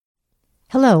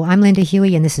Hello, I'm Linda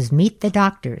Huey, and this is Meet the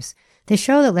Doctors, the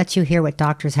show that lets you hear what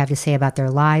doctors have to say about their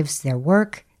lives, their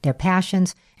work, their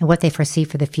passions, and what they foresee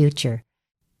for the future.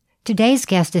 Today's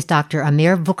guest is Dr.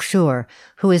 Amir Vuksur,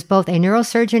 who is both a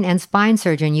neurosurgeon and spine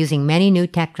surgeon using many new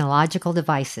technological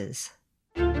devices.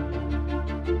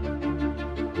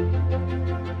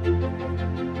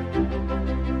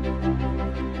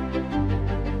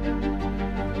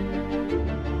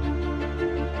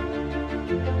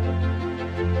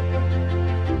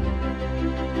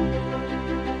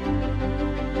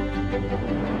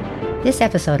 This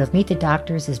episode of Meet the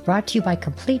Doctors is brought to you by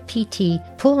Complete PT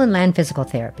Pool and Land Physical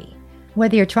Therapy.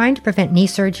 Whether you're trying to prevent knee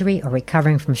surgery or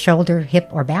recovering from shoulder, hip,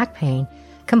 or back pain,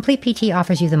 Complete PT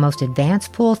offers you the most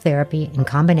advanced pool therapy in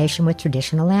combination with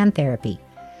traditional land therapy.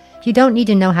 You don't need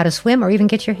to know how to swim or even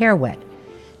get your hair wet.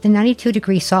 The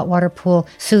 92-degree saltwater pool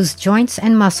soothes joints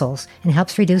and muscles and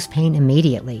helps reduce pain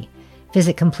immediately.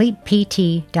 Visit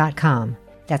CompletePT.com.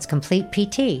 That's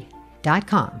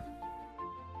CompletePT.com.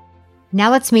 Now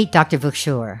let's meet Dr.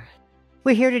 Vuksur.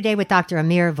 We're here today with Dr.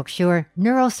 Amir Vuksur,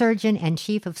 neurosurgeon and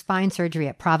chief of spine surgery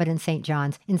at Providence St.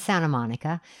 John's in Santa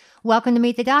Monica. Welcome to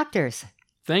Meet the Doctors.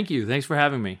 Thank you. Thanks for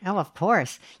having me. Oh, of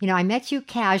course. You know, I met you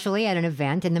casually at an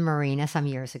event in the marina some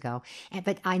years ago,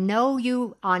 but I know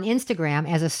you on Instagram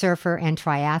as a surfer and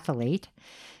triathlete.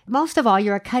 Most of all,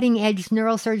 you're a cutting-edge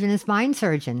neurosurgeon and spine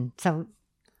surgeon. So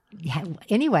yeah,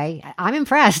 anyway, I'm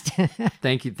impressed.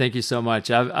 Thank you so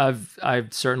much. I've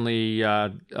certainly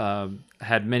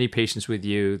had many patients with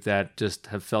you that just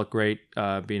have felt great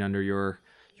being under your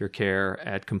care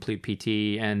at Complete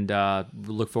PT, and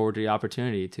look forward to the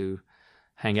opportunity to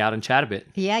hang out and chat a bit.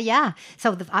 Yeah.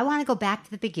 So I want to go back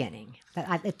to the beginning.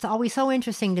 It's always so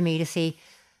interesting to me to see,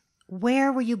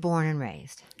 where were you born and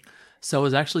raised? So I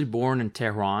was actually born in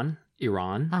Tehran,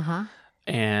 Iran. Uh-huh.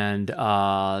 And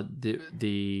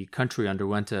the country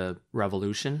underwent a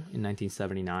revolution in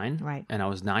 1979. Right. And I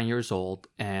was 9 years old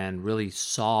and really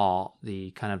saw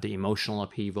the kind of the emotional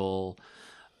upheaval.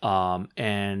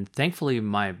 And thankfully,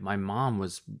 my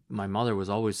mother was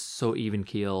always so even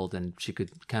keeled, and she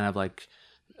could kind of like,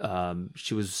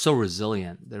 she was so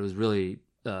resilient that it was really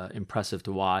impressive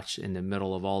to watch in the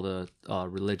middle of all the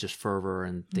religious fervor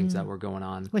and things that were going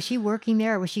on. Was she working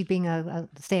there, or was she being a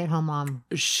stay-at-home mom?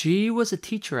 She was a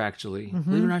teacher, actually.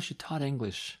 Believe it or not, she taught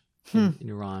English in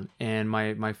Iran. And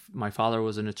my father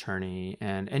was an attorney.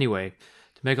 And anyway,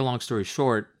 to make a long story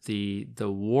short, the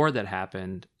war that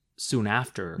happened soon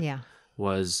after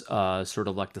was sort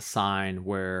of like the sign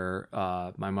where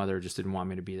my mother just didn't want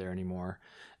me to be there anymore.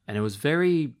 And it was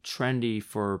very trendy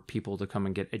for people to come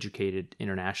and get educated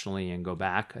internationally and go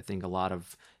back. I think a lot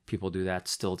of people do that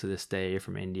still to this day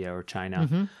from India or China.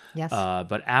 Mm-hmm. Yes.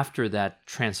 But after that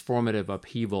transformative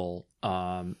upheaval,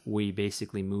 we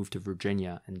basically moved to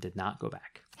Virginia and did not go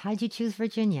back. How did you choose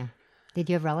Virginia? Did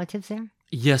you have relatives there?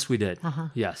 Yes, we did. Uh-huh.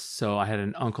 Yes. So I had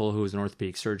an uncle who was an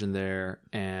orthopedic surgeon there.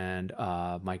 And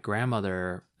my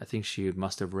grandmother, I think she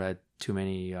must have read too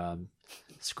many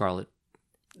Scarlett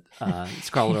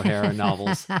O'Hara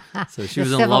novels. So she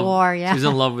was in Civil love. War, yeah. She was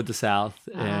in love with the South,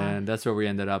 and that's where we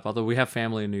ended up. Although we have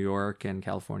family in New York and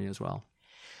California as well.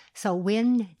 So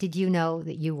when did you know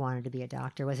that you wanted to be a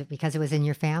doctor? Was it because it was in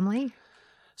your family?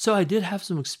 So I did have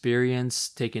some experience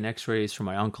taking x-rays from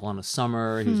my uncle in the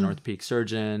summer. He was an orthopedic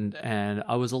surgeon, and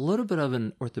I was a little bit of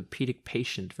an orthopedic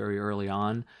patient very early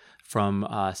on from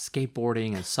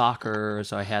skateboarding and soccer.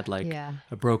 So I had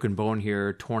a broken bone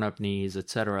here, torn up knees,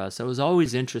 etc. So I was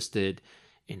always interested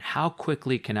in how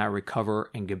quickly can I recover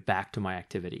and get back to my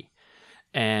activity.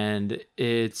 And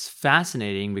it's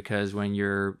fascinating because when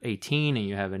you're 18 and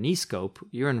you have a knee scope,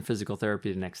 you're in physical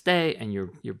therapy the next day and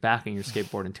you're back on your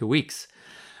skateboard in 2 weeks.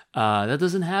 That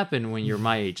doesn't happen when you're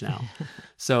my age now.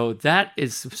 So that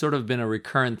is sort of been a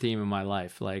recurrent theme in my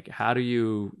life. Like, how do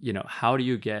you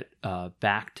get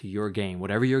back to your game,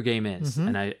 whatever your game is?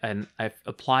 And I've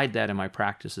applied that in my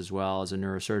practice as well as a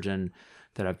neurosurgeon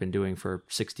that I've been doing for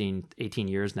 18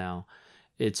 years now.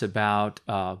 It's about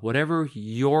whatever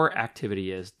your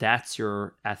activity is, that's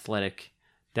your athletic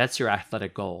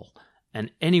goal.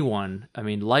 And anyone, I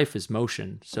mean, life is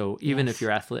motion. So even if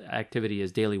your activity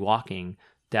is daily walking,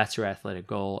 that's your athletic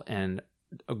goal. And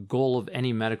a goal of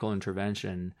any medical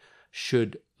intervention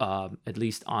should at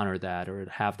least honor that or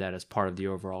have that as part of the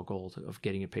overall goal of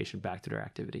getting a patient back to their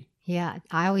activity. Yeah.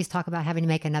 I always talk about having to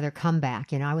make another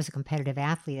comeback. You know, I was a competitive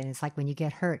athlete, and it's like when you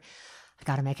get hurt, I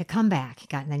got to make a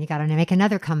comeback. And then you got to make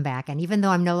another comeback. And even though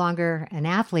I'm no longer an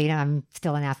athlete, I'm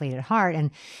still an athlete at heart. And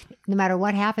no matter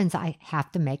what happens, I have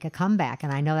to make a comeback.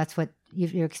 And I know that's what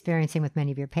you're experiencing with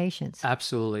many of your patients.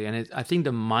 Absolutely. And I think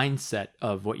the mindset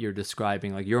of what you're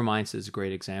describing, like your mindset is a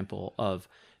great example of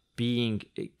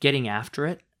getting after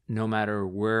it, no matter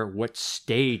what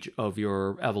stage of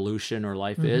your evolution or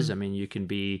life is. I mean, you can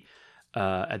be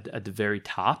at the very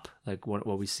top, like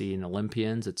what we see in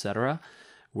Olympians, etc.,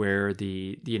 where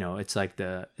it's like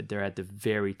they're at the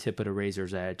very tip of the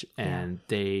razor's edge, and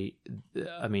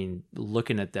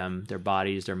looking at them, their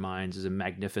bodies, their minds is a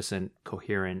magnificent,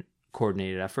 coherent,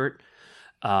 coordinated effort.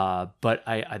 But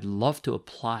I'd love to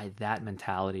apply that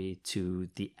mentality to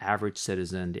the average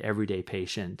citizen, the everyday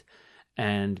patient,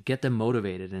 and get them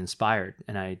motivated and inspired.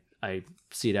 And I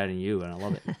see that in you, and I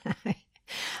love it.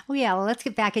 Well, let's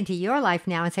get back into your life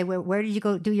now and say, where did you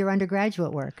go do your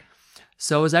undergraduate work?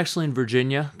 So I was actually in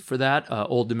Virginia for that,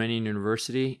 Old Dominion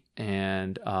University,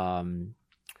 and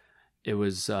it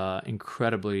was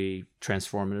incredibly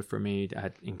transformative for me. I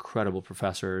had incredible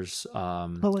professors.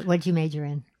 What did you major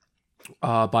in?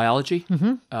 Biology,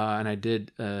 and I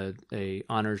did a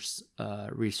honors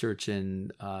research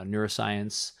in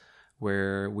neuroscience,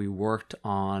 where we worked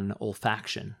on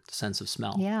olfaction, the sense of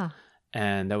smell. Yeah.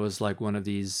 And that was like one of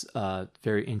these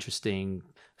very interesting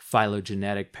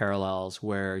phylogenetic parallels,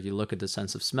 where you look at the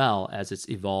sense of smell as it's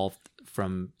evolved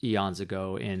from eons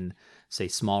ago in, say,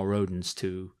 small rodents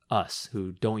to us,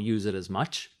 who don't use it as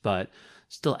much, but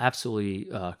still absolutely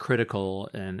critical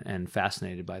and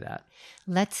fascinated by that.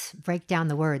 Let's break down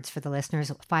the words for the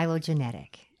listeners.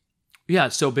 Phylogenetic. Yeah,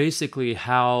 so basically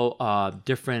how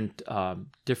different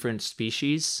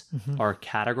species are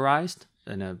categorized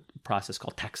in a process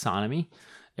called taxonomy.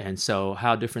 And so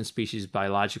how different species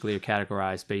biologically are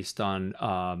categorized based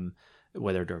on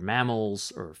whether they're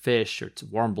mammals or fish, or it's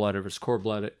warm-blooded versus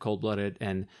cold-blooded,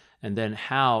 and then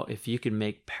how, if you can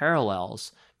make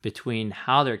parallels between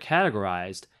how they're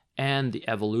categorized and the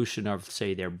evolution of,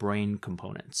 say, their brain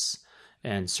components.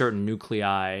 And certain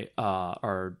nuclei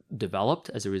are developed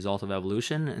as a result of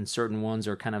evolution, and certain ones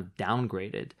are kind of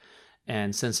downgraded.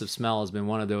 And sense of smell has been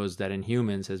one of those that in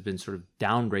humans has been sort of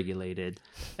downregulated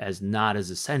as not as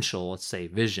essential, let's say,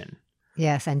 vision.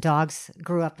 Yes, and dogs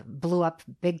blew up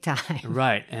big time.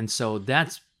 Right. And so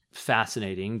that's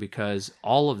fascinating, because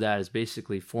all of that is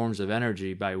basically forms of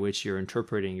energy by which you're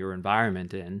interpreting your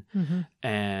environment in.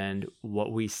 And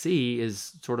what we see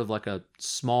is sort of like a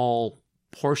small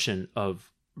portion of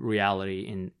reality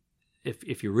in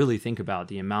if you really think about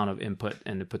the amount of input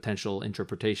and the potential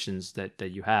interpretations that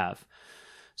you have.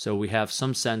 So we have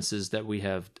some senses that we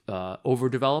have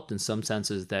overdeveloped, and some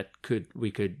senses that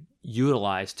we could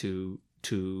utilize to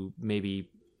maybe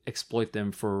exploit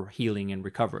them for healing and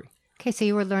recovery. Okay, so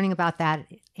you were learning about that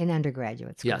in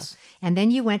undergraduate school. Yes. And then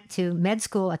you went to med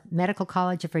school at Medical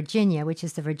College of Virginia, which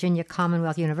is the Virginia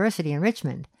Commonwealth University in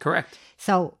Richmond. Correct.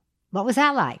 So what was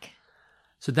that like?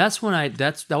 So that's when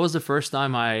that was the first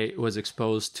time I was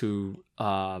exposed to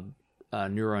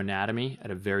neuroanatomy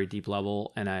at a very deep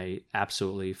level, and I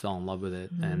absolutely fell in love with it.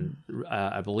 And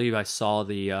I believe I saw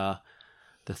the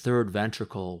third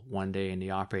ventricle one day in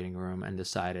the operating room and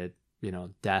decided,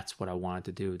 that's what I wanted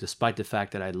to do. Despite the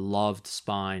fact that I loved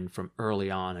spine from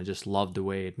early on, I just loved the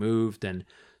way it moved, and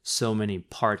so many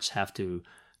parts have to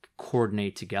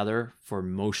coordinate together for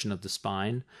motion of the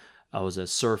spine. I was a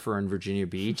surfer in Virginia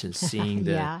Beach, and seeing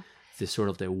the sort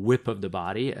of the whip of the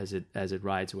body as it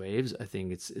rides waves. I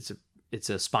think it's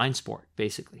a spine sport,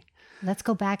 basically. Let's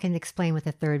go back and explain what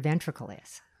the third ventricle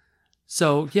is.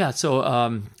 So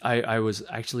I was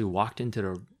actually walked into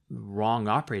the wrong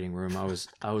operating room.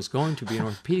 I was going to be an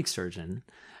orthopedic surgeon,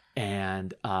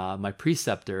 and my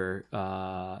preceptor,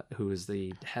 who was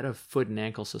the head of Foot and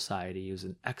Ankle Society, he was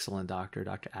an excellent doctor,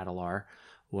 Dr. Adelar,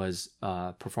 was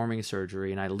performing a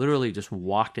surgery, and I literally just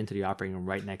walked into the operating room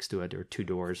right next to it. There were two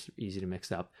doors, easy to mix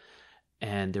up,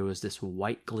 and there was this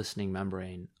white glistening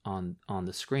membrane on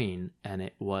the screen, and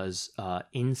it was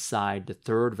inside the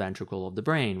third ventricle of the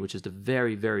brain, which is the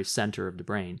very, very center of the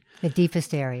brain. The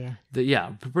deepest area.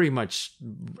 Pretty much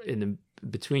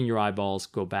between your eyeballs,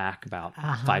 go back about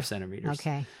 5 centimeters.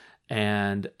 Okay.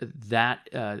 And that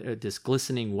this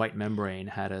glistening white membrane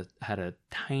had a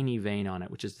tiny vein on it,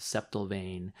 which is the septal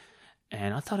vein.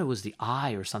 And I thought it was the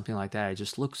eye or something like that. It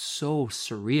just looked so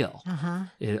surreal.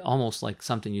 It almost like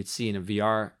something you'd see in a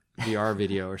VR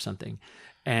video or something.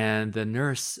 And the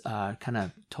nurse kind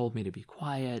of told me to be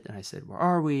quiet. And I said, "Where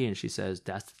are we?" And she says,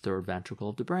 "That's the third ventricle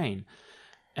of the brain."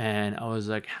 And I was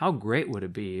like, how great would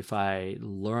it be if I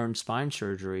learned spine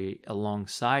surgery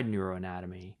alongside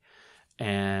neuroanatomy?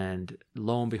 And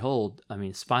lo and behold, I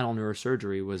mean, spinal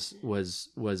neurosurgery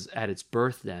was at its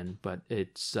birth then, but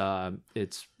it's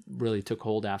really took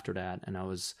hold after that. And I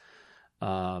was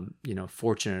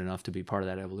fortunate enough to be part of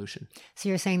that evolution. So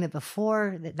you're saying that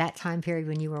before that time period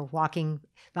when you were walking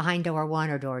behind door 1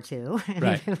 or door 2, and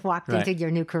Right. you walked Right. into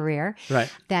your new career, Right.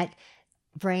 that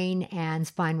brain and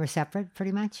spine were separate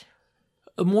pretty much?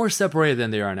 More separated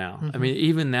than they are now. I Mm-hmm. mean,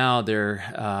 even now they're,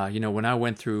 when I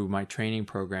went through my training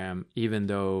program, even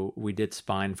though we did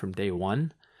spine from day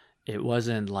one, it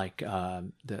wasn't like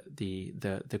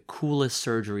the coolest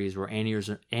surgeries were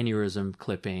aneurysm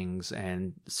clippings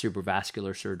and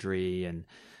cerebrovascular surgery and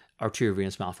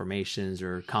arteriovenous malformations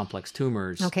or complex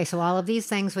tumors. Okay, so all of these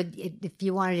things would, if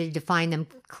you wanted to define them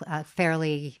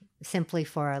fairly simply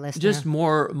for our listener. Just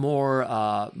more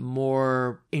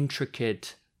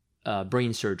intricate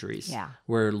brain surgeries Yeah.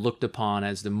 were looked upon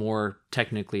as the more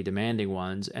technically demanding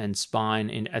ones, and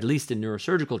spine, at least in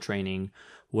neurosurgical training,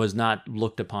 was not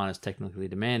looked upon as technically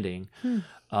demanding.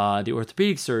 The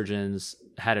orthopedic surgeons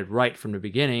had it right from the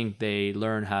beginning. They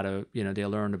learned how to, they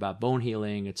learned about bone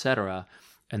healing, etc.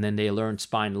 And then they learned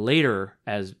spine later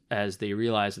as they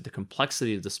realized that the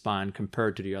complexity of the spine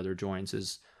compared to the other joints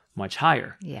is much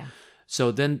higher. Yeah.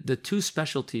 So then the two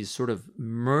specialties sort of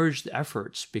merged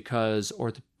efforts because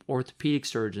orthopedic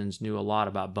surgeons knew a lot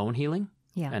about bone healing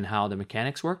Yeah. and how the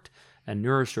mechanics worked, and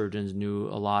neurosurgeons knew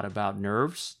a lot about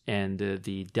nerves and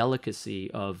the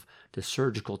delicacy of the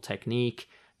surgical technique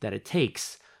that it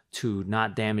takes to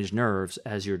not damage nerves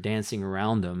as you're dancing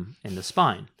around them in the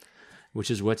spine,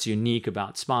 which is what's unique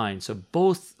about spine. So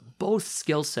both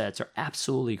skill sets are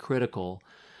absolutely critical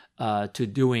to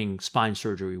doing spine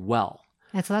surgery well.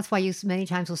 And so that's why you many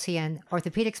times will see an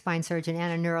orthopedic spine surgeon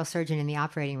and a neurosurgeon in the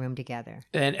operating room together.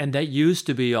 And that used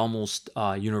to be almost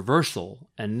universal,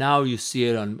 and now you see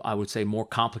it on, I would say, more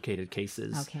complicated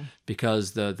cases. Okay.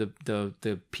 Because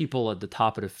the people at the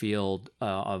top of the field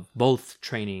of both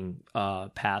training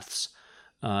paths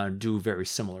do very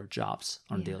similar jobs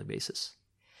on a daily basis.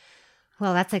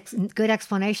 Well, that's a good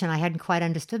explanation. I hadn't quite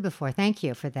understood before. Thank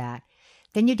you for that.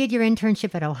 Then you did your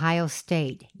internship at Ohio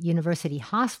State University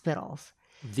Hospitals.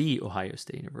 The Ohio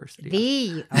State University.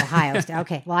 The Ohio State.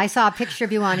 Okay. Well, I saw a picture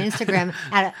of you on Instagram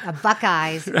at a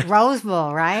Buckeyes Rose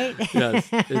Bowl, right? Yes.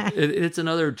 It's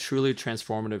another truly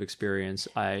transformative experience.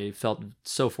 I felt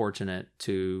so fortunate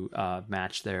to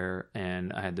match there,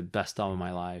 and I had the best time of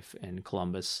my life in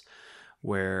Columbus,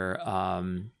 where,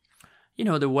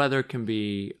 the weather can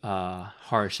be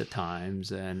harsh at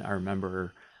times. And I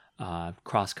remember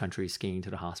cross-country skiing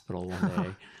to the hospital one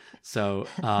day. So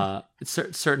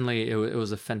certainly it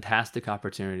was a fantastic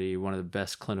opportunity, one of the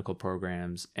best clinical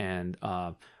programs, and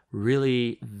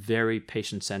really very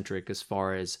patient-centric as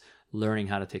far as learning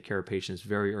how to take care of patients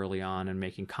very early on and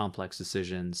making complex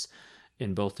decisions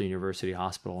in both the university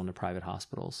hospital and the private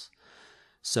hospitals.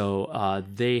 So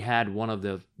they had one of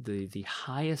the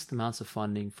highest amounts of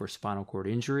funding for spinal cord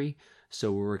injury,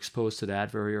 so we were exposed to that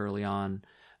very early on.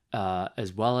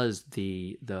 As well as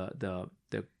the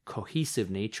cohesive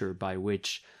nature by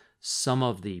which some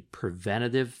of the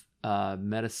preventative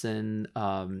medicine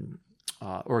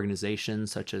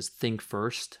organizations, such as Think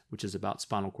First, which is about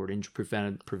spinal cord injury,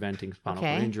 preventing spinal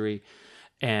cord injury,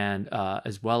 and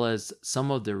as well as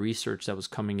some of the research that was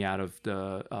coming out of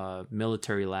the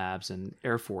military labs and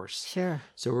Air Force. Sure.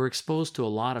 So we're exposed to a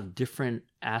lot of different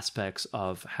aspects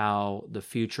of how the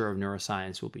future of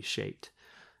neuroscience will be shaped.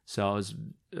 So I was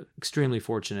extremely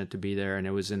fortunate to be there, and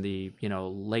it was in the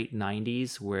late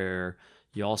 90s where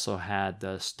you also had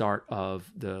the start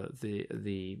of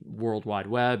the World Wide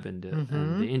Web and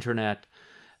the internet,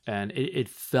 and it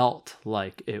felt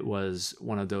like it was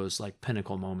one of those like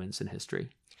pinnacle moments in history.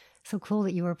 So cool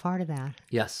that you were a part of that.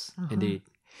 Yes, indeed.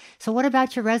 So what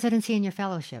about your residency and your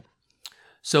fellowship?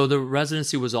 So the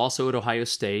residency was also at Ohio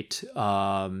State.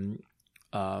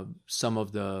 Some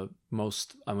of the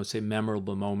most, I would say,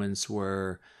 memorable moments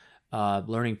were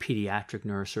learning pediatric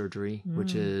neurosurgery,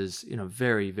 which is,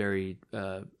 very, very,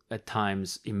 at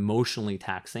times, emotionally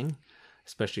taxing,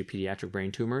 especially pediatric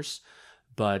brain tumors,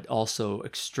 but also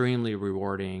extremely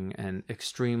rewarding and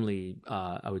extremely,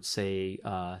 I would say,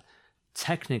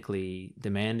 technically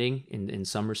demanding in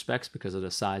some respects because of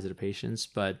the size of the patients.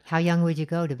 But how young would you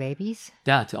go to babies?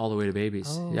 Yeah, all the way to babies.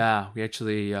 Oh. Yeah, we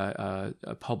actually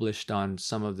published on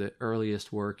some of the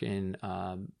earliest work in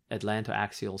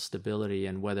atlantoaxial stability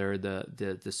and whether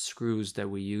the screws that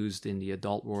we used in the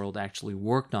adult world actually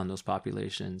worked on those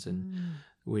populations. And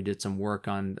we did some work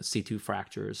on C2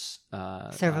 fractures.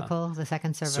 Cervical, the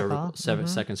second cervical.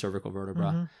 Second cervical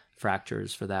vertebra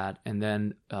fractures for that. And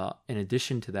then in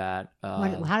addition to that...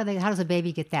 how does a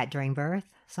baby get that during birth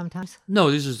sometimes? No,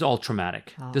 this is all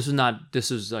traumatic. Oh. This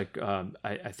is like,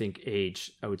 I think I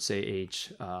would say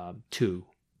age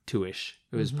two-ish.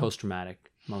 It was post-traumatic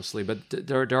mostly, but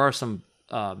there are some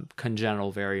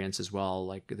congenital variants as well,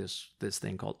 like this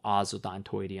thing called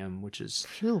ozodontoideum, which is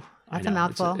Phew, that's a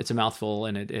mouthful. It's a mouthful,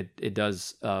 and it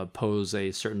does pose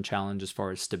a certain challenge as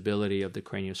far as stability of the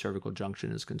craniocervical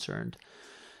junction is concerned.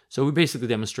 So we basically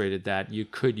demonstrated that you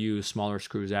could use smaller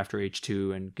screws after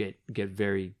H2 and get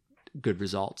very good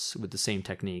results with the same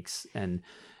techniques. And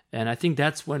I think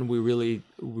that's when we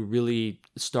really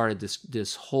started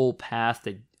this whole path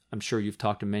that I'm sure you've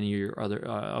talked to many of your other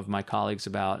of my colleagues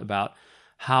about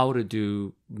how to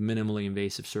do minimally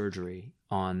invasive surgery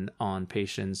on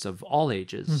patients of all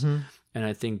ages. Mm-hmm. And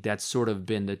I think that's sort of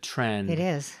been the trend. It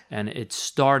is. And it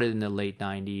started in the late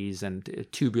 90s, and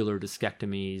tubular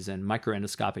discectomies and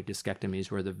microendoscopic discectomies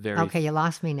were the very... Okay, you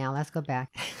lost me now. Let's go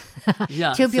back.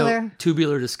 Yeah. Tubular. So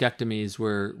tubular discectomies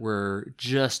were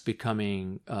just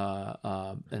becoming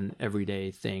an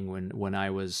everyday thing when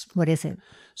I was... What is it?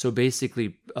 So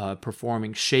basically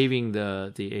shaving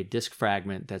a disc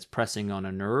fragment that's pressing on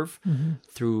a nerve mm-hmm.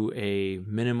 through a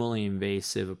minimally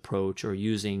invasive approach, or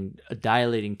using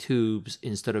dilating tubes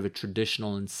instead of a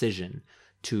traditional incision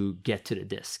to get to the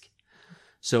disc.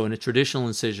 So in a traditional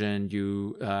incision,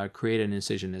 you create an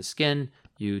incision in the skin,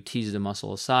 you tease the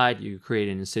muscle aside, you create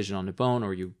an incision on the bone,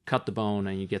 or you cut the bone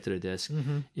and you get to the disc.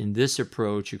 Mm-hmm. In this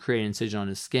approach, you create an incision on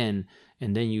the skin,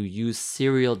 and then you use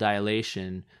serial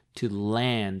dilation to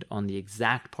land on the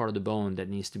exact part of the bone that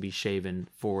needs to be shaven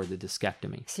for the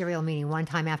discectomy. Serial meaning one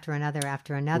time after another.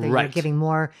 Right. You're giving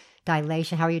more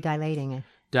dilation. How are you dilating it?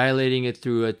 Dilating it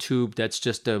through a tube that's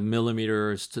just a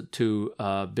millimeter to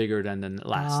bigger than the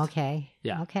last. Oh, okay.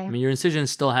 Yeah. Okay. I mean, your incision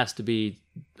still has to be,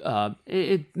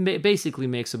 basically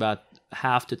makes about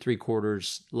half to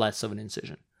 3/4 less of an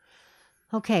incision.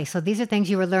 Okay, so these are things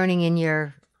you were learning in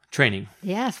your... Training.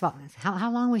 Yes. Well,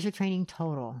 how long was your training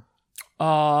total?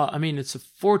 I mean, it's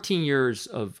 14 years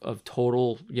of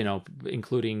total,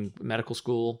 including medical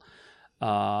school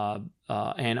and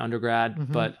undergrad.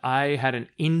 Mm-hmm. But I had an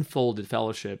infolded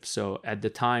fellowship. So at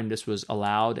the time, this was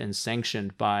allowed and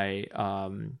sanctioned by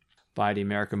the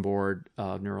American Board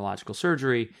of Neurological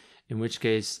Surgery, in which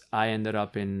case I ended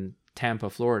up in Tampa,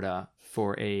 Florida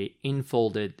for a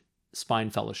infolded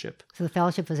spine fellowship. So the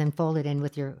fellowship was enfolded in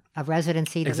with a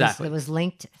residency that was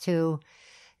linked to...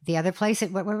 The other place,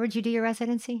 where would you do your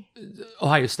residency?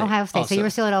 Ohio State. Ohio State. So you were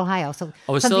still at Ohio. So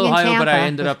I was still at Ohio, but I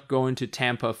ended up going to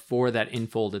Tampa for that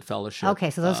infolded fellowship.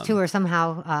 Okay, so those two are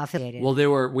somehow affiliated. Well,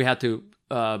 we had to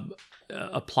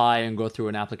apply and go through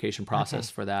an application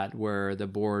process for that, where the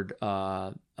board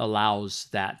allows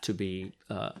that to be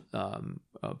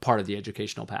part of the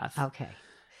educational path. Okay.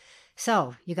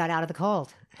 So you got out of the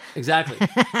cold. Exactly.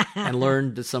 And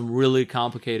learned some really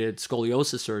complicated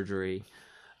scoliosis surgery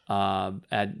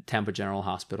at Tampa General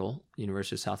Hospital,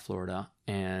 University of South Florida.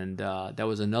 And that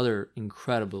was another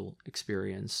incredible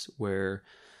experience where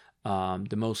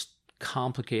the most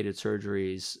complicated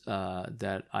surgeries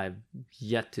that I've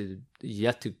yet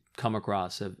to come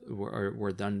across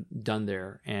were done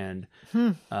there. And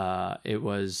it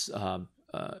was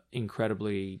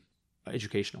incredibly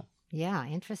educational. Yeah,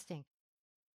 interesting.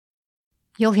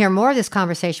 You'll hear more of this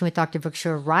conversation with Dr.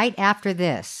 Vuksur right after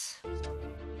this.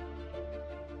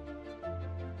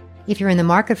 If you're in the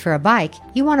market for a bike,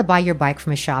 you want to buy your bike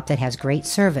from a shop that has great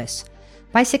service.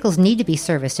 Bicycles need to be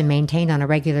serviced and maintained on a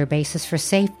regular basis for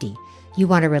safety. You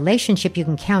want a relationship you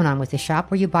can count on with the shop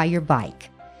where you buy your bike.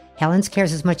 Helen's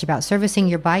cares as much about servicing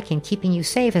your bike and keeping you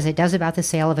safe as it does about the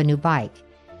sale of a new bike.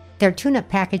 Their tune-up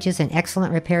packages and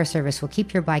excellent repair service will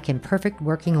keep your bike in perfect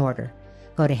working order.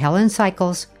 Go to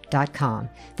helencycles.com.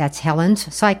 That's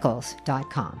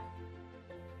helencycles.com.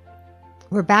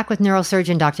 We're back with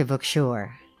neurosurgeon Dr.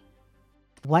 Vuksur.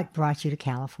 What brought you to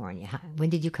California? When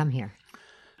did you come here?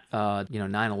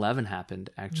 9/11 happened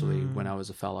actually when I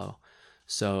was a fellow.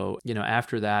 So,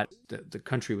 after that, the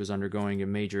country was undergoing a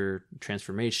major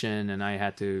transformation, and I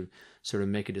had to sort of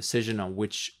make a decision on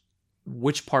which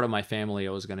part of my family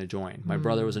I was going to join. My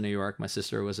brother was in New York, my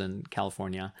sister was in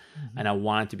California, and I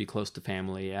wanted to be close to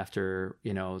family after,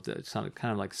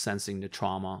 kind of like sensing the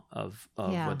trauma of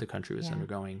what the country was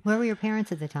undergoing. Where were your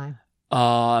parents at the time?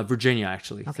 Virginia,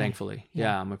 actually, okay. Thankfully.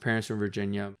 Yeah, my parents were in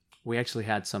Virginia. We actually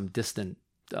had some distant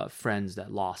friends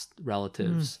that lost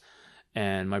relatives.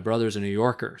 And my brother's a New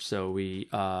Yorker, so we,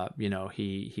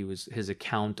 he was his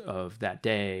account of that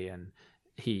day, and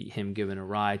him giving a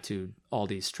ride to all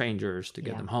these strangers to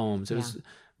get them home. So it was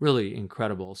really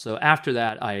incredible. So after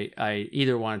that, I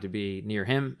either wanted to be near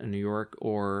him in New York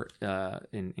or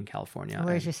in California.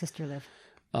 Where does your sister live?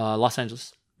 Los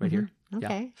Angeles. right here.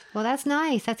 Okay. Well, that's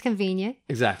nice. That's convenient.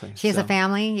 Exactly. She has a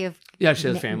family. You have she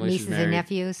has a family. nieces She's married. and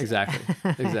nephews.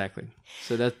 Exactly.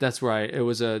 So that's where it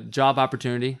was a job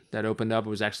opportunity that opened up. It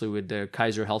was actually with the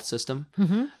Kaiser Health System,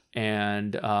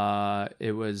 and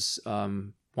it was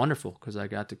wonderful because I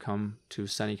got to come to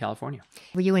sunny California.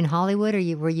 Were you in Hollywood, or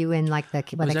were you in like the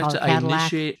what they call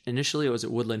Cadillac? Initially, I was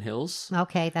at Woodland Hills.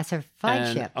 Okay, that's her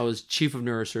flagship. And I was chief of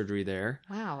neurosurgery there.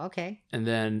 Wow. Okay. And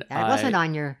then that wasn't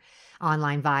on your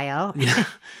online bio. Yeah.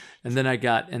 And then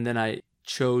I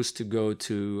chose to go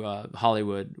to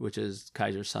Hollywood, which is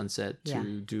Kaiser Sunset,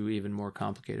 to do even more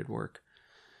complicated work.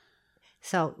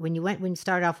 So when you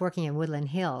started off working in Woodland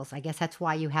Hills, I guess that's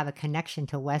why you have a connection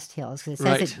to West Hills, because it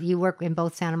says that you work in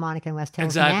both Santa Monica and West Hills.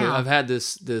 Exactly. Now. I've had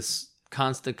this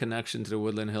constant connection to the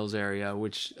Woodland Hills area,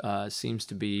 which seems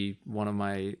to be one of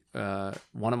my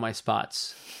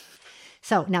spots.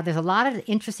 So now there's a lot of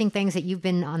interesting things that you've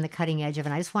been on the cutting edge of,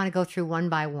 and I just want to go through one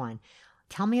by one.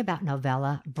 Tell me about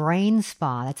Novella Brain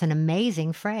Spa. That's an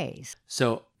amazing phrase.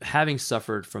 So having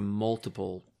suffered from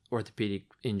multiple orthopedic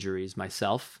injuries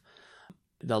myself,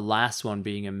 the last one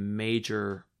being a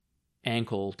major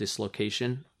ankle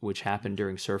dislocation, which happened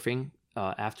during surfing,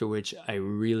 after which I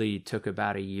really took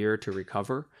about a year to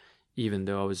recover, even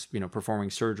though I was, performing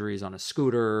surgeries on a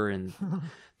scooter and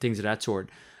things of that sort.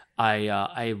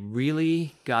 I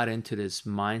really got into this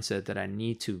mindset that I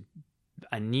need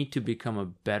to become a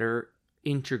better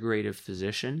integrative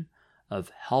physician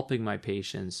of helping my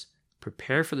patients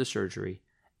prepare for the surgery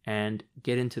and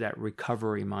get into that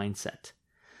recovery mindset.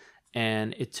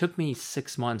 And it took me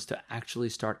 6 months to actually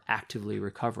start actively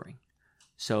recovering.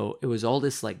 So it was all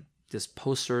this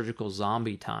post-surgical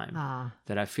zombie time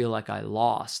that I feel like I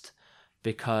lost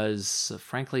because,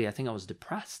 frankly, I think I was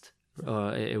depressed.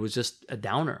 It was just a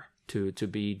downer to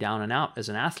be down and out as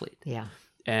an athlete. Yeah.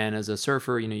 And as a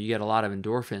surfer, you get a lot of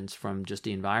endorphins from just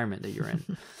the environment that you're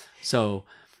in. So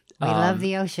we love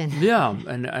the ocean. Yeah,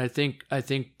 and I think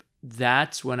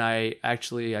that's when I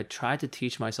tried to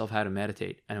teach myself how to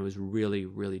meditate, and it was really,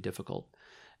 really difficult.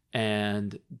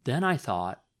 And then I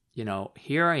thought,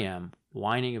 here I am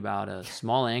whining about a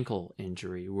small ankle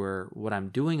injury where what I'm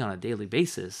doing on a daily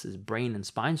basis is brain and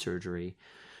spine surgery,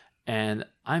 and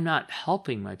I'm not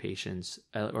helping my patients,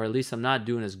 or at least I'm not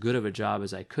doing as good of a job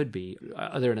as I could be,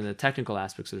 other than the technical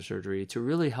aspects of the surgery, to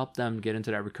really help them get into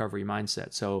that recovery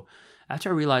mindset. So after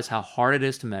I realized how hard it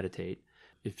is to meditate,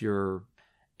 if you're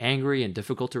angry and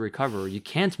difficult to recover, you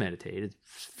can't meditate. It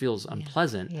feels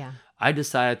unpleasant. Yeah. I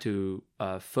decided to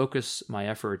focus my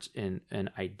efforts in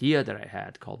an idea that I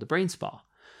had called the Brain Spa,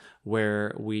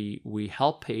 where we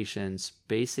help patients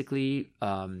basically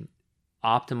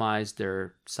optimize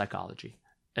their psychology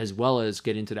as well as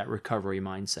get into that recovery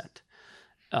mindset.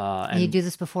 And you do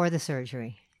this before the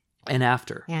surgery? And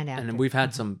after. And we've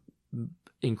had some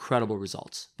incredible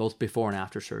results, both before and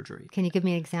after surgery. Can you give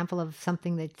me an example of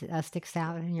something that sticks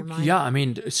out in your mind?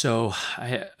 Yeah, so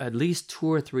I at least 2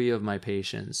 or 3 of my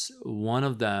patients, one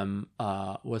of them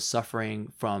was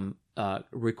suffering from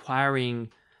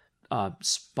requiring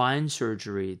spine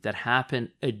surgery that happened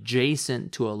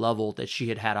adjacent to a level that she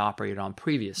had operated on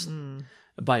previously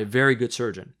by a very good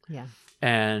surgeon. Yeah.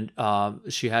 And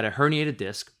she had a herniated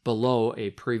disc below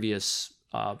a previous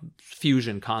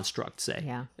fusion construct,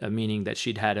 say, meaning that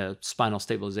she'd had a spinal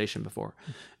stabilization before.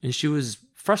 And she was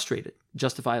frustrated,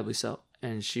 justifiably so.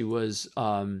 And she was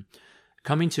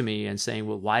coming to me and saying,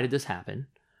 well, why did this happen?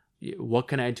 What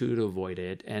can I do to avoid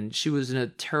it? And she was in a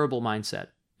terrible mindset.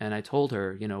 And I told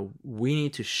her, we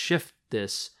need to shift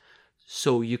this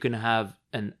so you can have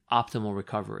an optimal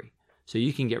recovery, so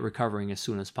you can get recovering as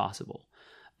soon as possible.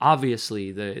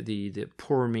 Obviously, the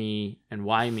poor me and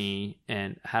why me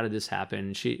and how did this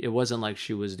happen? It wasn't like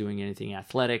she was doing anything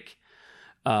athletic.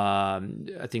 I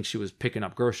think she was picking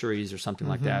up groceries or something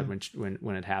like that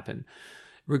when it happened.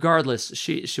 Regardless,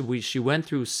 she went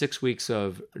through 6 weeks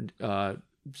of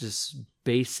just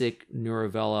basic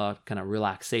Neurovella kind of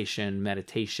relaxation,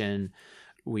 meditation.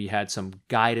 We had some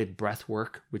guided breath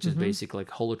work, which is basically like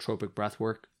holotropic breath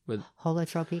work.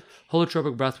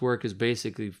 Holotropic breath work is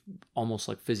basically almost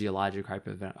like physiologic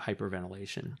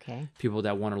hyperventilation. Okay. People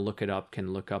that want to look it up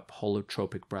can look up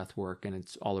holotropic breath work, and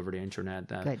it's all over the internet.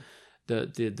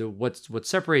 Good. What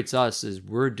separates us is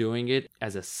we're doing it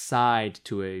as a side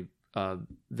to a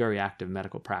very active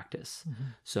medical practice.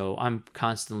 So I'm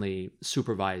constantly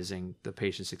supervising the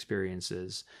patient's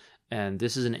experiences, and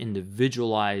this is an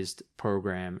individualized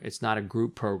program. It's not a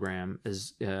group program,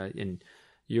 as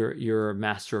you're a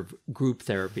master of group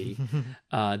therapy.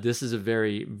 This is a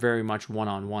very, very much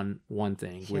one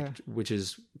thing, sure. which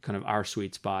is kind of our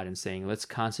sweet spot in saying, let's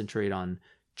concentrate on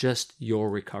just your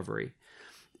recovery.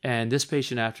 And this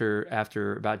patient,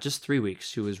 after about just 3 weeks,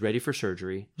 she was ready for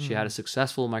surgery. She had a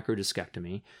successful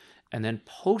microdiscectomy. And then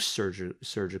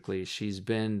post-surgically, she's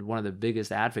been one of the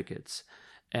biggest advocates.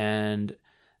 And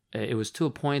it was to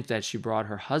a point that she brought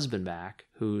her husband back,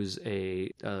 who's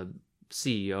a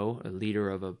CEO, a leader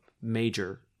of a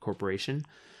major corporation.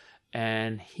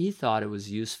 And he thought it was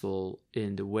useful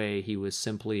in the way he was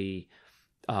simply,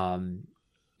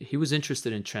 he was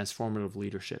interested in transformative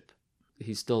leadership.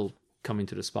 He's still coming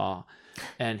to the spa.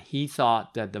 And he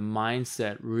thought that the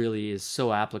mindset really is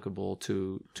so applicable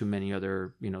to many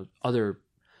other, other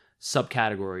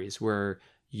subcategories where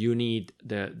you need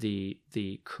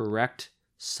the correct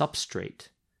substrate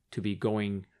to be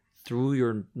going through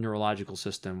your neurological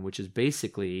system, which is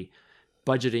basically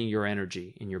budgeting your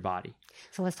energy in your body.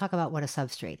 So let's talk about what a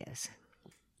substrate is.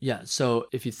 Yeah. So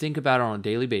if you think about it on a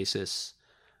daily basis,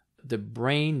 the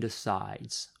brain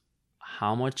decides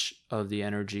how much of the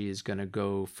energy is going to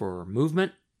go for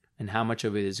movement and how much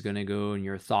of it is going to go in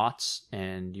your thoughts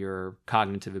and your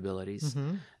cognitive abilities.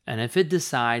 Mm-hmm. And if it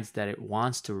decides that it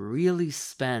wants to really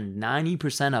spend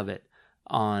 90% of it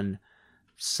on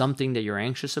something that you're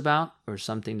anxious about or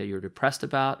something that you're depressed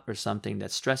about or something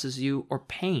that stresses you or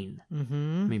pain.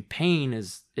 Mm-hmm. I mean, pain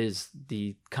is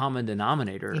the common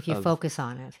denominator. If you focus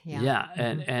on it. Yeah. Yeah.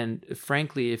 Mm-hmm. And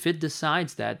frankly, if it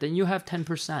decides that, then you have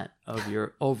 10% of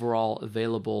your overall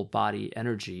available body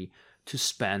energy to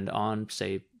spend on,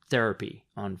 say, therapy,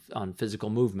 on physical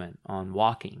movement, on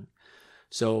walking.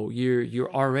 So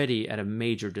you're already at a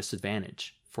major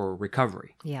disadvantage for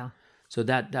recovery. Yeah. So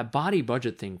that body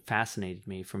budget thing fascinated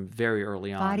me from very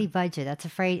early on. Body budget, that's a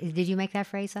phrase. Did you make that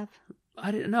phrase up?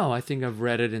 I didn't know. I think I've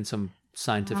read it in some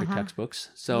scientific textbooks.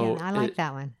 So yeah, I like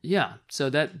that one. Yeah. So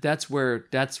that's where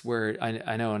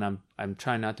I know, and I'm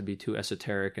trying not to be too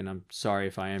esoteric, and I'm sorry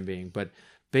if I am being, but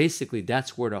basically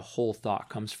that's where the whole thought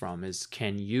comes from: is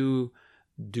can you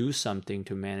do something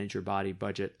to manage your body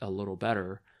budget a little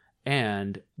better,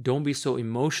 and don't be so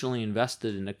emotionally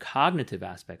invested in the cognitive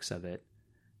aspects of it,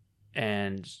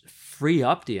 and free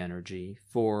up the energy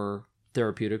for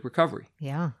therapeutic recovery.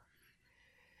 Yeah.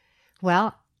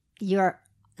 Well, you're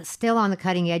still on the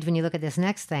cutting edge when you look at this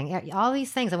next thing. All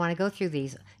these things, I want to go through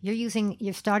these.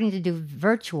 You're starting to do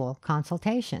virtual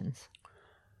consultations.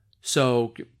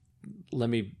 So let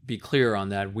me be clear on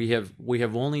that. We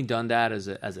have only done that as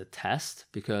a test,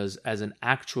 because as an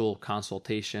actual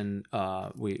consultation,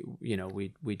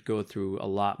 we'd go through a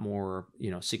lot more,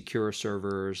 secure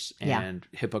servers and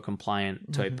HIPAA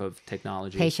compliant type of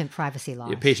technology. Patient privacy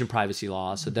laws. Yeah, patient privacy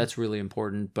laws. So that's really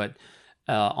important. But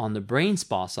on the brain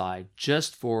spa side,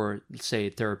 just for, say,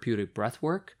 therapeutic breath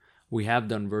work, we have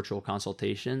done virtual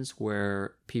consultations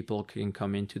where people can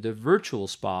come into the virtual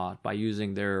spa by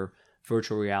using their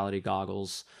virtual reality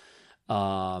goggles.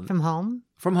 From home?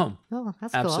 From home. Oh,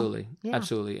 that's absolutely. cool. Yeah.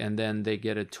 Absolutely. And then they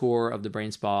get a tour of the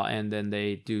brain spa, and then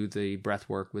they do the breath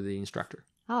work with the instructor.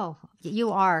 Oh,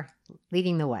 you are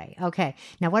leading the way. Okay.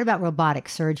 Now, what about robotic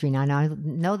surgery? Now, I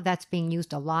know that's being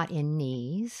used a lot in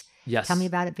knees. Yes. Tell me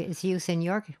about its use in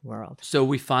your world. So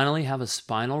we finally have a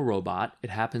spinal robot. It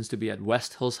happens to be at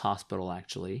West Hills Hospital,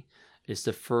 actually. It's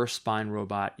the first spine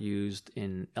robot used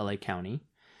in LA County.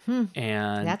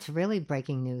 And that's really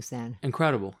breaking news then.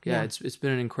 Incredible. Yeah. It's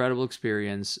been an incredible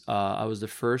experience. I was the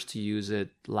first to use it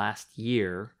last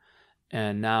year,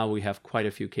 and now we have quite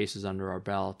a few cases under our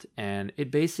belt. And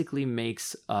it basically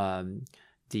makes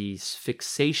the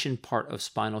fixation part of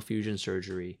spinal fusion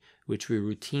surgery, which we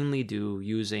routinely do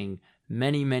using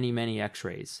many, many, many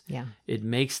x-rays. Yeah. It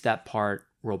makes that part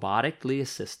robotically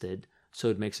assisted, so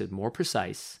it makes it more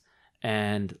precise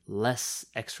and less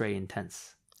x-ray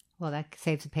intense. Well, that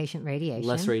saves the patient radiation.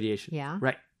 Less radiation. Yeah.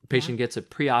 Right. The patient gets a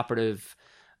preoperative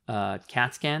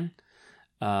CAT scan,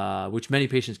 which many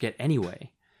patients get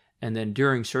anyway. And then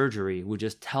during surgery, we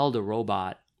just tell the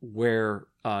robot where,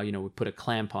 we put a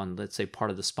clamp on, let's say, part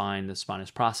of the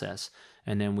spinous process.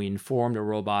 And then we inform the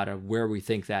robot of where we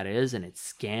think that is, and it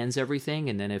scans everything.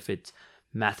 And then if it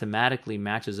mathematically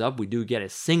matches up, we do get a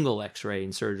single x-ray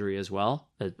in surgery as well,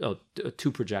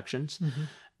 two projections. Mm-hmm.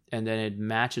 And then it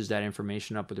matches that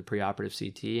information up with the preoperative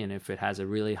CT. And if it has a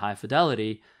really high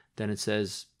fidelity, then it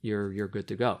says you're good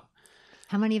to go.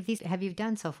 How many of these have you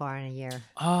done so far in a year?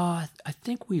 I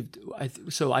think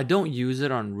so I don't use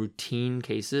it on routine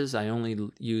cases. I only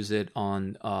use it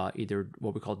on either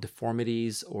what we call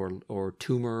deformities or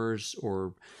tumors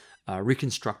or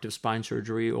reconstructive spine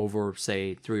surgery over,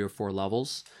 say, 3 or 4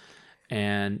 levels.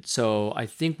 And so I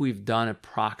think we've done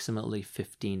approximately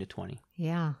 15 to 20.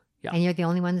 Yeah. Yeah. And you're the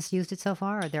only one that's used it so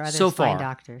far, or are there other spine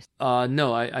doctors?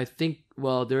 No, I think,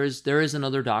 well, there is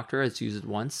another doctor that's used it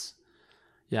once.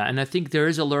 Yeah, and I think there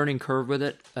is a learning curve with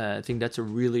it. I think that's a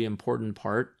really important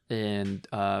part. And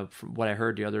from what I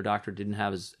heard, the other doctor didn't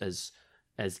have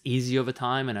as easy of a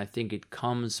time. And I think it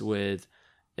comes with,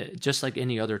 just like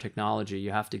any other technology,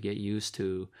 you have to get used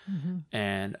to.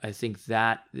 And I think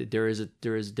that there is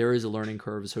a learning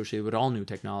curve associated with all new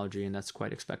technology, and that's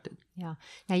quite expected. Yeah.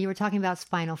 Now, you were talking about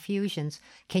spinal fusions.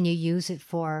 Can you use it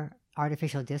for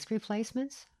artificial disc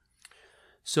replacements?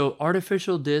 So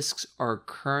artificial discs are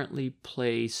currently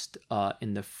placed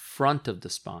in the front of the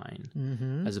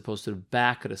spine as opposed to the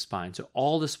back of the spine. So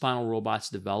all the spinal robots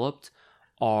developed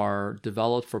are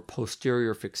developed for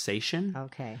posterior fixation.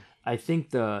 Okay. I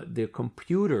think the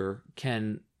computer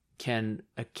can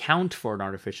account for an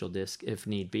artificial disc if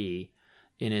need be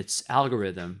in its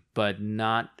algorithm, but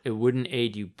it wouldn't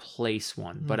aid you place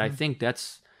one. But I think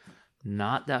that's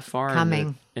not that far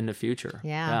in the future.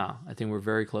 Yeah. I think we're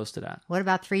very close to that. What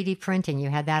about 3D printing? You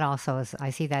had that also.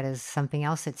 I see that as something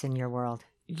else that's in your world.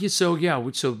 So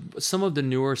some of the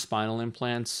newer spinal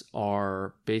implants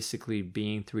are basically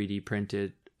being 3D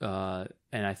printed.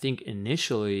 And I think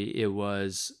initially it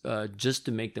was just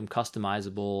to make them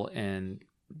customizable and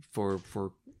for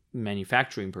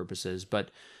manufacturing purposes. But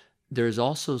there's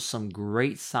also some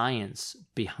great science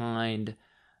behind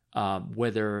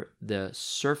whether the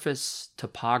surface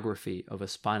topography of a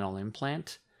spinal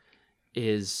implant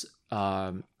is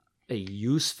a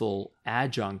useful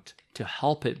adjunct to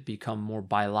help it become more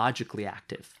biologically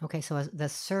active. Okay, so the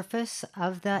surface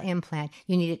of the implant,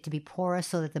 you need it to be porous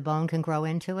so that the bone can grow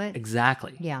into it?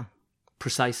 Exactly. Yeah.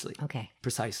 Precisely. Okay.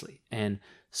 Precisely. And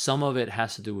some of it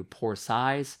has to do with pore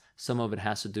size, some of it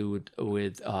has to do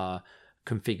with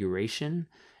configuration,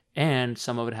 and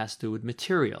some of it has to do with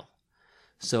material.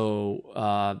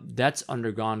 So that's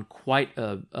undergone quite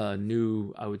a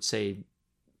new, I would say,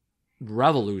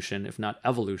 revolution, if not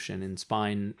evolution, in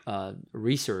spine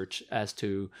research as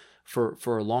to,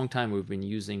 for a long time, we've been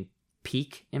using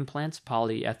PEEK implants,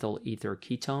 polyethyl ether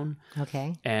ketone.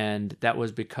 Okay. And that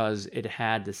was because it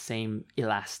had the same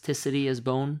elasticity as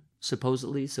bone,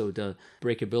 supposedly. So the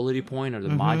breakability point or the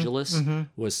modulus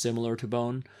was similar to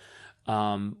bone.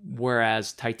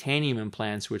 Whereas titanium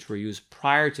implants, which were used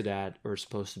prior to that, are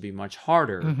supposed to be much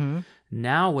harder.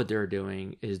 Now what they're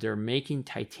doing is they're making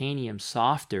titanium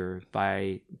softer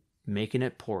by making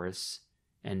it porous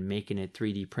and making it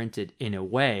 3D printed in a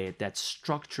way that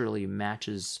structurally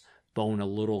matches bone a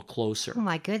little closer. Oh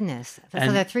my goodness. So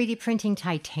And they're 3D printing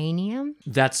titanium?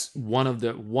 that's one of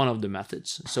the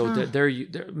methods. So there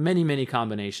are many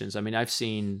combinations. I mean, I've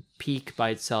seen PEEK by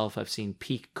itself. I've seen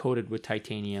PEEK coated with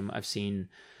titanium. I've seen,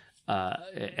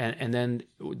 and then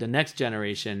the next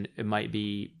generation, it might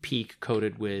be PEEK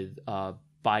coated with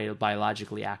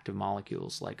biologically active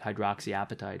molecules like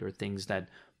hydroxyapatite or things that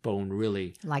bone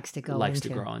really likes to grow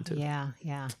into. Yeah.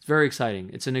 It's very exciting.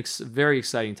 It's very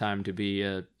exciting time to be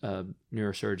a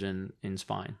neurosurgeon in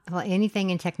spine. Well,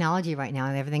 anything in technology right now,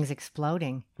 and everything's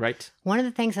exploding. Right. One of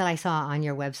the things that I saw on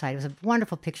your website was a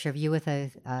wonderful picture of you with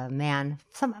a man,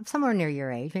 somewhere near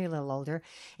your age, maybe a little older,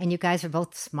 and you guys are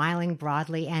both smiling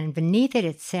broadly, and beneath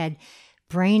it said,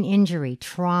 brain injury,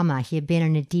 trauma. He had been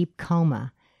in a deep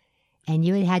coma, and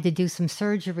you had to do some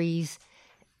surgeries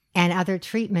and other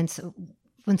treatments.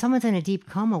 When someone's in a deep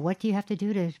coma, what do you have to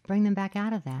do to bring them back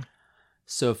out of that?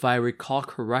 So if I recall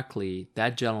correctly,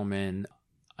 that gentleman,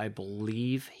 I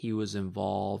believe he was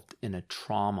involved in a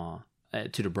trauma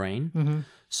to the brain.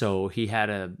 So he had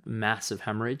a massive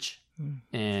hemorrhage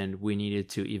and we needed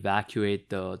to evacuate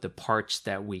the parts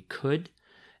that we could.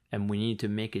 And we needed to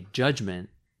make a judgment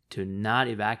to not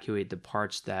evacuate the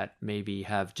parts that maybe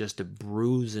have just a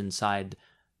bruise inside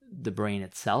the brain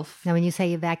itself. Now, when you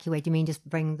say evacuate, do you mean just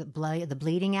bring the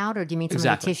bleeding out, or do you mean some of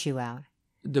the tissue out?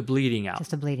 The bleeding out.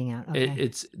 Just the bleeding out.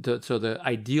 Okay. So the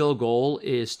ideal goal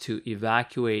is to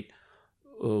evacuate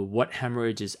what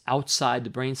hemorrhage is outside the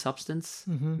brain substance,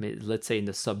 let's say in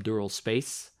the subdural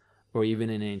space, or even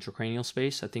in an intracranial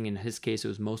space. I think in his case, it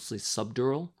was mostly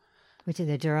subdural. Which is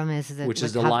the durum which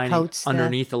is the lining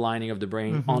underneath the lining of the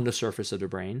brain on the surface of the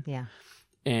brain. Yeah.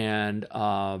 And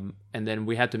then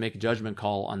we had to make a judgment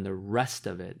call on the rest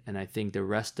of it. And I think the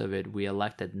rest of it we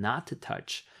elected not to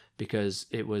touch because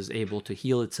it was able to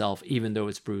heal itself even though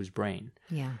it's bruised brain.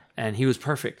 Yeah. And he was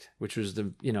perfect, which is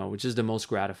the most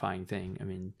gratifying thing. I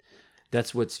mean,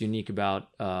 that's what's unique about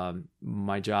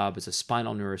my job as a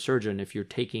spinal neurosurgeon. If you're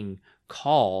taking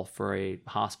call for a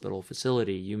hospital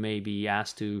facility, you may be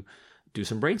asked to do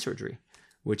some brain surgery,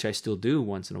 which I still do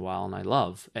once in a while and I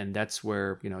love. And that's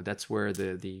where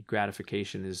the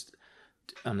gratification is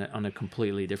on a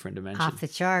completely different dimension. Off the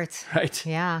charts. Right.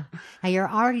 Yeah. Now, you're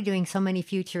already doing so many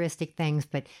futuristic things,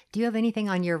 but do you have anything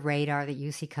on your radar that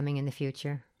you see coming in the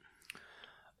future?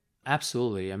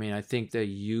 Absolutely. I mean, I think the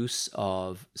use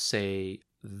of, say,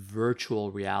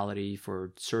 virtual reality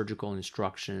for surgical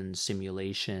instruction,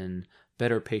 simulation,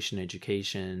 better patient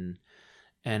education,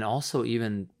 and also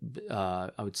even, I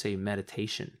would say,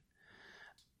 meditation.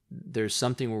 There's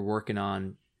something we're working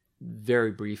on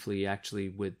very briefly, actually,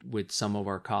 with some of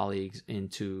our colleagues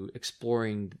into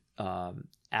exploring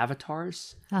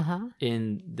avatars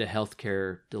in the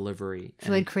healthcare delivery.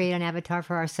 So we'd create an avatar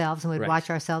for ourselves and we'd watch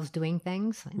ourselves doing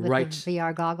things with the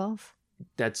VR goggles?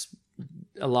 That's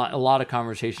a lot of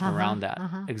conversation around that.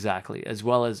 Exactly. As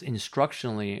well as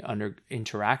instructionally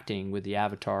interacting with the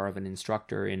avatar of an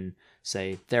instructor in,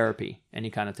 say, therapy, any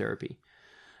kind of therapy.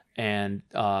 And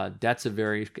that's a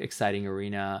very exciting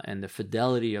arena, and the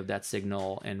fidelity of that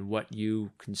signal and what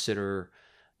you consider,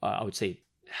 I would say,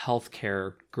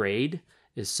 healthcare grade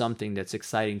is something that's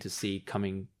exciting to see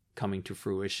coming to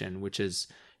fruition, which is,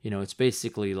 it's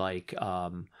basically like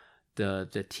the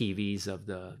TVs of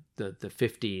the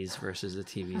 50s versus the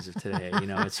TVs of today.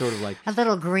 It's sort of like a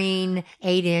little green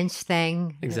 8-inch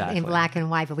thing, exactly, in black and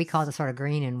white, but we call it sort of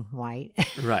green and white.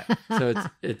 Right. So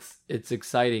it's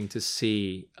exciting to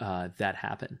see that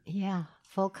happen. Yeah,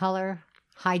 full color,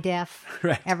 high def,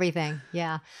 right, everything.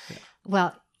 Yeah.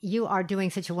 Well, you are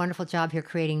doing such a wonderful job here,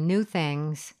 creating new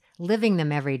things, living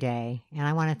them every day, and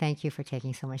I want to thank you for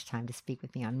taking so much time to speak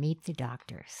with me on Meet the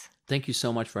Doctors. Thank you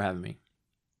so much for having me.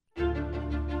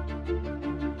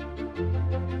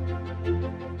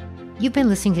 You've been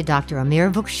listening to Dr. Amir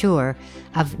Vuksur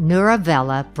of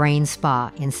Neuravella Brain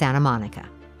Spa in Santa Monica.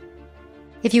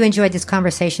 If you enjoyed this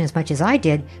conversation as much as I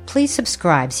did, please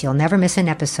subscribe so you'll never miss an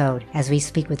episode as we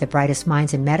speak with the brightest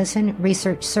minds in medicine,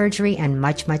 research, surgery, and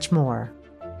much, much more.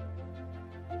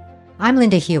 I'm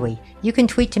Linda Huey. You can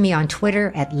tweet to me on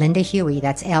Twitter at Linda Huey.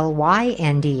 That's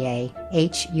LYNDAHUEY.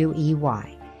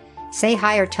 Say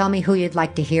hi or tell me who you'd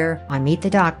like to hear on Meet the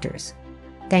Doctors.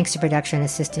 Thanks to production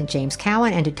assistant James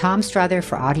Cowan and to Tom Struther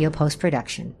for audio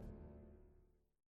post-production.